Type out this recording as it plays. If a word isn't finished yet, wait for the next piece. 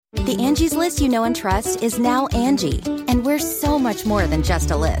The Angie's List you know and trust is now Angie, and we're so much more than just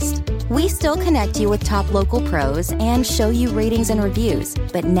a list. We still connect you with top local pros and show you ratings and reviews,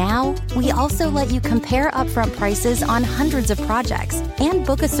 but now we also let you compare upfront prices on hundreds of projects and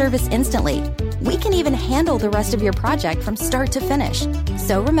book a service instantly. We can even handle the rest of your project from start to finish.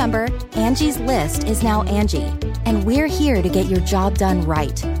 So remember, Angie's List is now Angie, and we're here to get your job done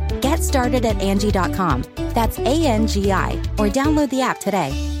right. Get started at Angie.com. That's ANGI, or download the app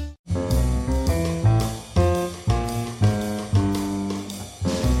today.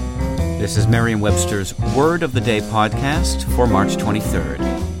 This is Merriam-Webster's Word of the Day podcast for March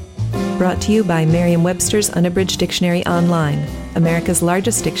 23rd. Brought to you by Merriam-Webster's Unabridged Dictionary Online, America's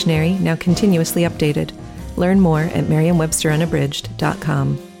largest dictionary, now continuously updated. Learn more at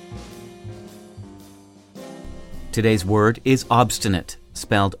merriam-websterunabridged.com. Today's word is obstinate,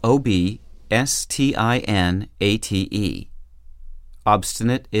 spelled O-B-S-T-I-N-A-T-E.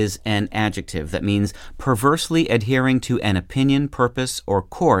 Obstinate is an adjective that means perversely adhering to an opinion, purpose, or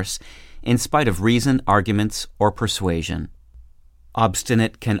course in spite of reason, arguments, or persuasion.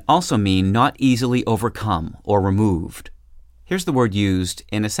 Obstinate can also mean not easily overcome or removed. Here's the word used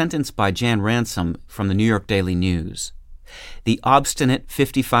in a sentence by Jan Ransom from the New York Daily News. The obstinate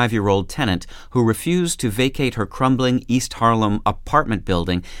 55-year-old tenant who refused to vacate her crumbling East Harlem apartment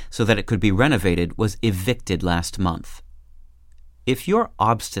building so that it could be renovated was evicted last month. If you're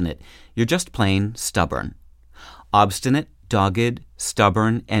obstinate, you're just plain stubborn. Obstinate, dogged,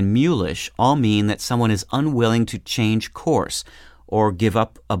 stubborn, and mulish all mean that someone is unwilling to change course or give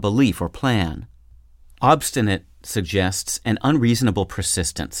up a belief or plan. Obstinate suggests an unreasonable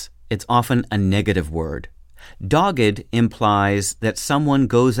persistence. It's often a negative word. Dogged implies that someone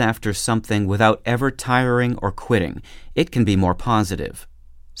goes after something without ever tiring or quitting. It can be more positive.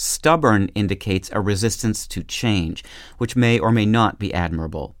 Stubborn indicates a resistance to change, which may or may not be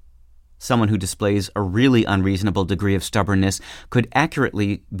admirable. Someone who displays a really unreasonable degree of stubbornness could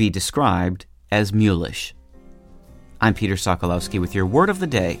accurately be described as mulish. I'm Peter Sokolowski with your Word of the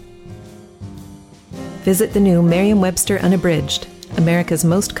Day. Visit the new Merriam-Webster Unabridged, America's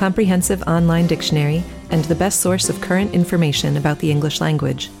most comprehensive online dictionary and the best source of current information about the English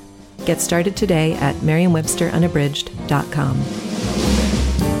language. Get started today at merriam-websterunabridged.com.